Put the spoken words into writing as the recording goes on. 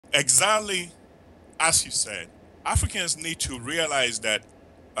Exactly as you said, Africans need to realize that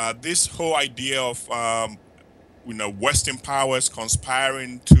this whole idea of Western powers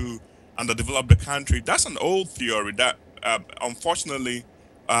conspiring to underdevelop the country, that's an old theory that unfortunately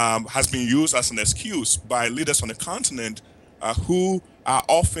has been used as an excuse by leaders on the continent who are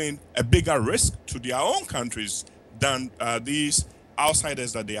often a bigger risk to their own countries than these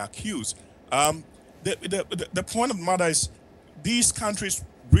outsiders that they accuse. Um, the point of the matter is these countries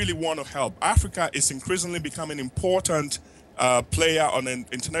really want to help. Africa is increasingly becoming an important player on an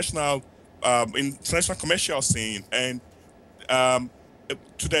international commercial scene, and um,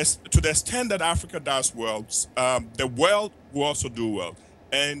 to the extent that Africa does well, the world will also do well.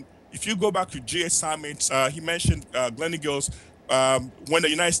 And if you go back to GA summits, he mentioned Glenn Eagles when the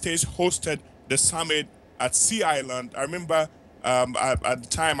United States hosted the summit at Sea Island. I remember at the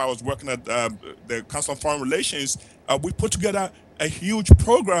time I was working at the Council on Foreign Relations. We put together a huge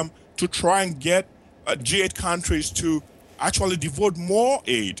program to try and get G8 countries to actually devote more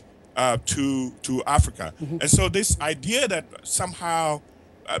aid to Africa. And so this idea that somehow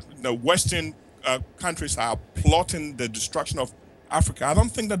the Western countries are plotting the destruction of Africa, I don't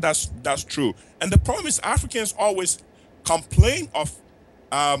think that that's true. And the problem is Africans always complain of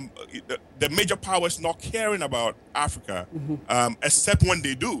the major powers not caring about Africa, except when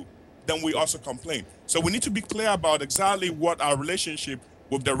they do, then we also complain. So we need to be clear about exactly what our relationship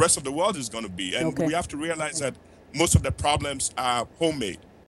with the rest of the world is going to be. And we have to realize that most of the problems are homemade.